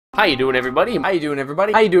How you doing, everybody? How you doing,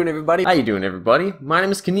 everybody? How you doing, everybody? How you doing, everybody? My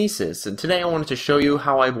name is Kinesis, and today I wanted to show you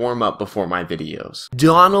how I warm up before my videos.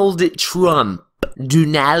 Donald Trump.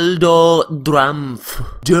 Donaldo Trump.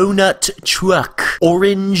 Donut truck.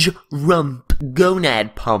 Orange rump.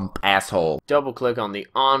 Gonad pump. Asshole. Double click on the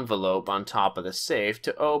envelope on top of the safe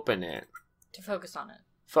to open it. To focus on it.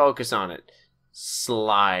 Focus on it.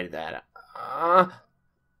 Slide that.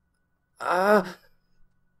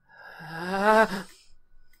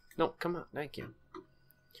 No, come on, thank you.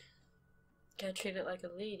 Gotta treat it like a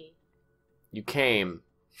lady. You came.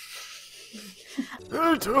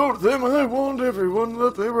 I told them I warned everyone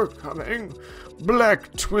that they were coming.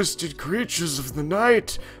 Black, twisted creatures of the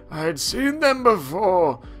night. I'd seen them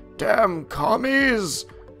before. Damn commies.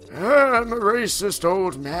 I'm a racist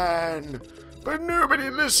old man. But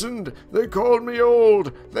nobody listened. They called me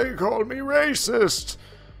old. They called me racist.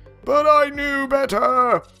 But I knew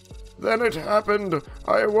better. Then it happened.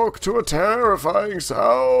 I awoke to a terrifying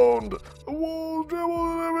sound.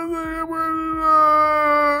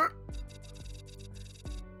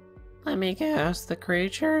 Let me guess, the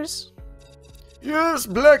creatures? Yes,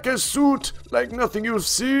 black as soot, like nothing you've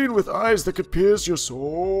seen, with eyes that could pierce your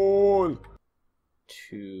soul.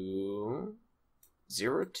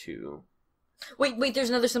 202. Wait, there's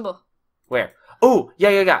another symbol. Where? Oh,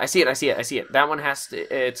 yeah, I see it. That one has to,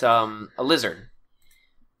 it's, a lizard.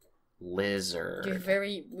 Lizard. You have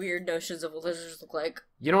very weird notions of what lizards look like.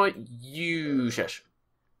 You know what? You shush.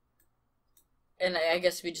 And I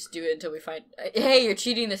guess we just do it until we find... Hey, you're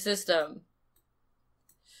cheating the system.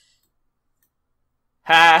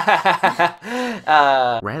 Red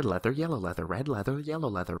leather, yellow leather, red leather, yellow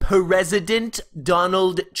leather. President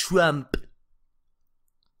Donald Trump.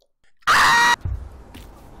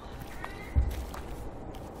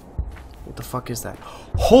 What the fuck is that?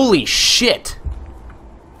 Holy shit!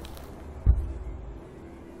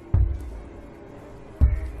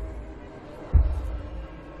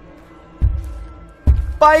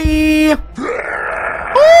 Bye!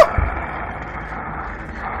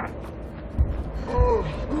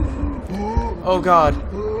 Oh god.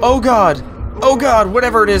 Oh god. Oh god,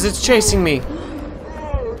 whatever it is, it's chasing me.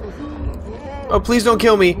 Oh, please don't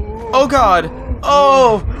kill me. Oh god.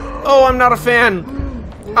 Oh! Oh, I'm not a fan.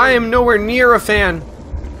 I am nowhere near a fan.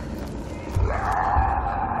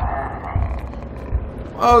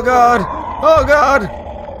 Oh god. Oh god.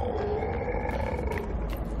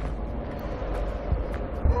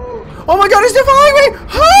 Oh my god, he's still following me!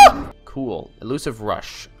 Ah! Cool. Elusive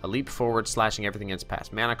Rush. A leap forward, slashing everything in its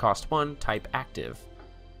path. Mana cost 1, type active.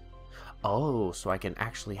 Oh, so I can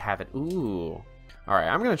actually have it. Ooh. Alright,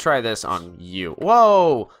 I'm gonna try this on you.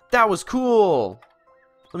 Whoa! That was cool!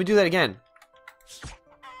 Let me do that again.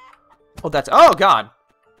 Oh, that's... Oh, god!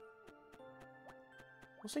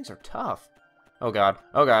 Those things are tough. Oh, god.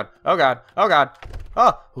 Oh, god. Oh, god. Oh, god.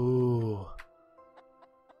 Oh! Ooh.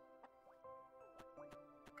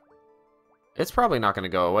 It's probably not going to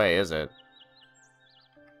go away, is it?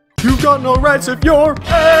 You've got no rights if you're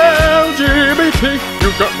LGBT.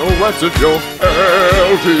 You've got no rights if you're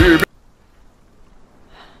LGBT.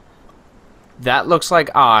 That looks like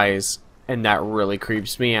eyes, and that really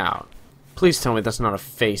creeps me out. Please tell me that's not a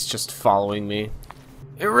face just following me.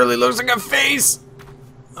 It really looks like a face!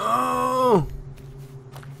 Oh!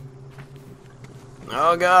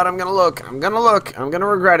 Oh god, I'm gonna look. I'm gonna look. I'm gonna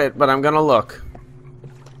regret it, but I'm gonna look.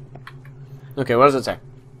 Okay, what does it say?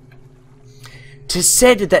 'Tis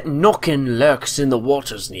said that knockin' lurks in the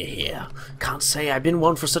waters near here. Can't say I've been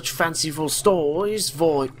one for such fanciful stories,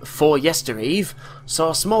 for yestereve saw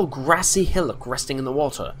a small grassy hillock resting in the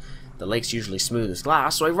water. The lake's usually smooth as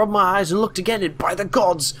glass, so I rubbed my eyes and looked again, and by the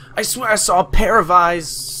gods, I swear I saw a pair of eyes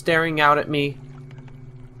staring out at me.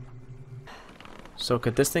 So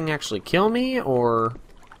could this thing actually kill me, or...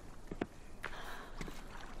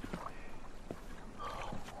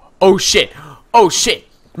 Oh shit! Oh shit!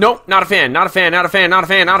 Nope, not a fan, not a fan, not a fan, not a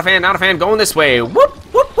fan, not a fan, not a fan, going this way! Whoop,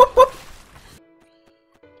 whoop, whoop, whoop!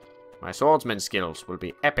 My swordsman skills will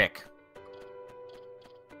be epic.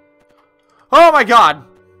 Oh my god!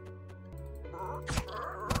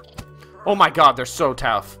 Oh my god, they're so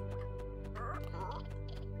tough.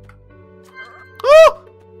 Woo!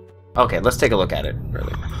 Okay, let's take a look at it,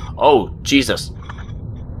 really. Oh, Jesus.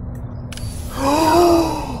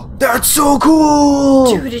 That's so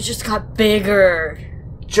cool! Dude, it just got bigger.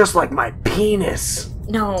 Just like my penis.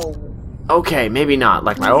 No. Okay, maybe not.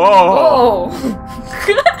 Like my... Oh!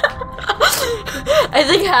 I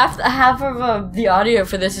think half of the audio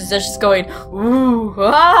for this is just going, ooh,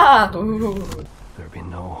 ah, ooh. There'll be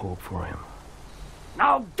no hope for him.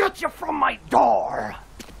 Now get you from my door!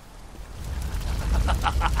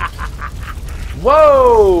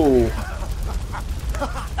 Whoa!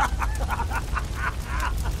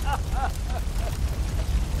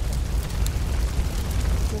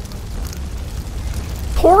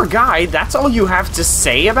 Poor guy, that's all you have to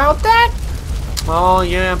say about that? Oh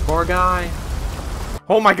yeah, poor guy.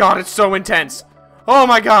 Oh my god, it's so intense. Oh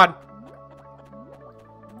my god.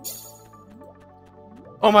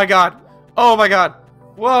 Oh my god. Oh my god.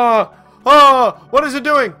 Whoa. Oh, what is it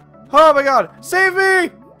doing? Oh my god. Save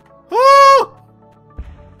me. Oh.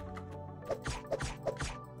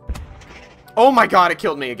 Oh my god, it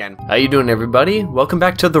killed me again. How you doing, everybody? Welcome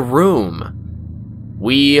back to The Room.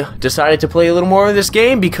 We decided to play a little more of this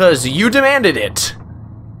game because you demanded it.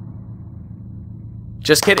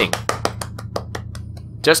 Just kidding.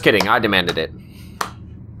 Just kidding, I demanded it.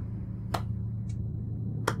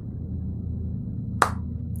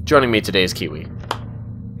 Joining me today is Kiwi.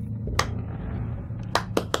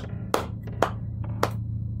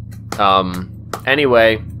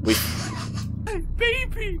 Anyway, we... My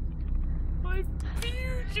baby! My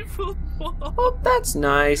beautiful one! Oh, that's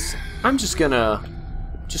nice. I'm just gonna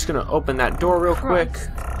open that door real quick.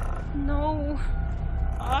 No.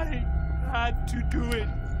 I had to do it.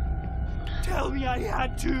 Tell me I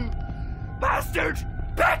had to. Bastard!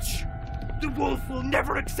 Bitch! The wolf will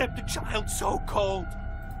never accept a child so cold.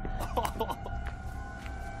 Oh.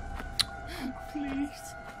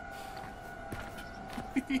 Please.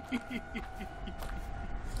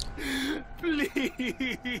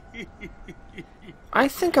 Please. I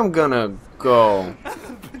think I'm gonna go.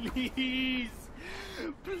 Please.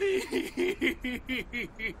 Please.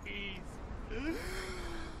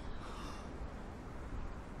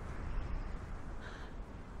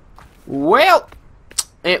 Well,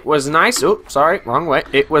 it was nice. Oh, sorry, wrong way.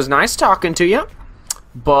 It was nice talking to you,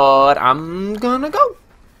 but I'm gonna go.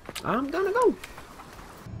 I'm gonna go.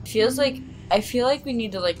 I feel like we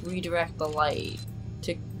need to like redirect the light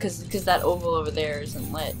to because that oval over there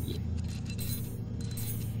isn't lit.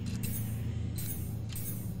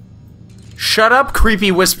 Shut up,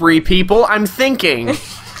 creepy whispery people. I'm thinking.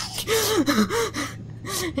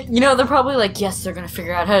 You know, they're probably like, yes, they're gonna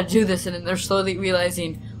figure out how to do this, and then they're slowly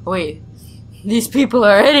realizing, wait, these people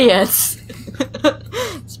are idiots.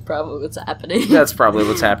 That's probably what's happening. That's probably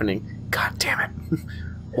what's happening. God damn it.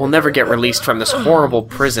 We'll never get released from this horrible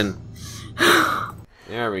prison.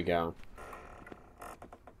 There we go.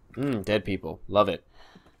 Dead people. Love it.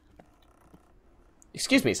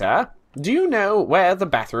 Excuse me, sir. Do you know where the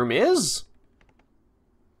bathroom is?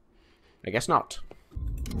 I guess not.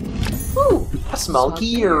 Ooh, I smell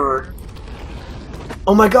gear.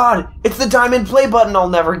 Oh my god, it's the diamond play button I'll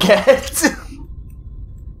never get.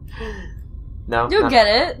 No, You'll get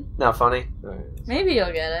it. not funny. Maybe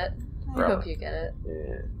you'll get it. I Probably. hope you get it.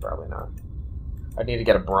 Yeah, probably not. I need to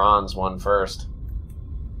get a bronze one first.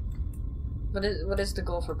 What is the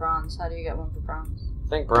goal for bronze? How do you get one for bronze? I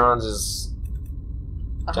think bronze is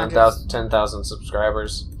 100,000. 10,000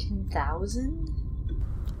 subscribers. 10,000?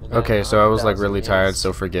 Okay, so I was like really tired,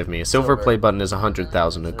 so forgive me. A silver play button is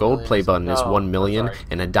 100,000, a gold play button is 1 million,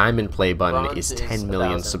 and a diamond play button is 10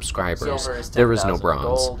 million subscribers. There is no bronze.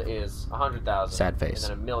 Gold is 100,000. Sad face.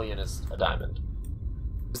 And then 1 million is a diamond.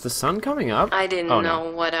 Is the sun coming up? I didn't Oh, know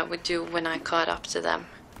no. what I would do when I caught up to them.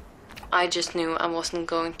 I just knew I wasn't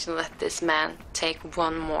going to let this man take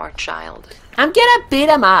one more child. I'm gonna beat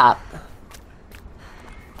him up.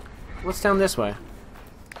 What's down this way?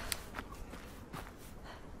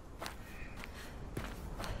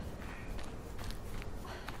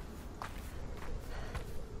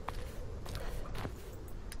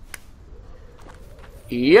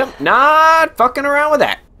 Yep, not fucking around with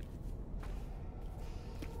that.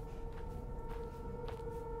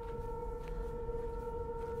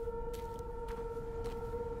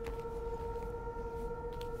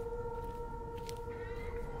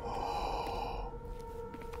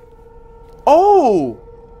 Oh!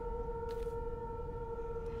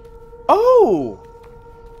 Oh!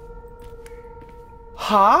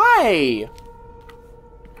 Hi!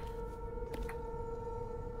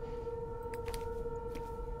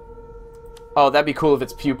 Oh, that'd be cool if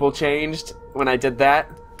its pupil changed when I did that.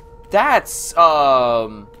 That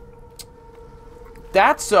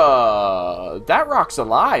rock's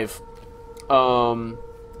alive.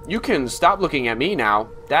 You can stop looking at me now.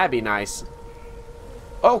 That'd be nice.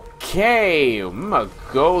 Okay, I'm gonna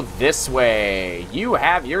go this way. You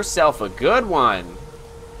have yourself a good one.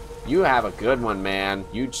 You have a good one, man.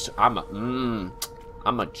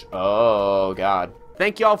 Oh, God.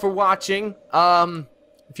 Thank y'all for watching.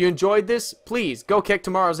 If you enjoyed this, please go kick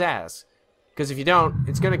tomorrow's ass. Because if you don't,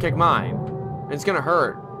 it's gonna kick mine. And it's gonna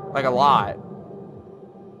hurt. Like a lot.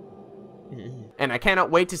 and I cannot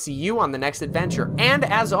wait to see you on the next adventure. And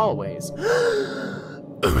as always...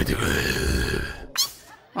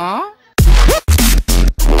 Huh?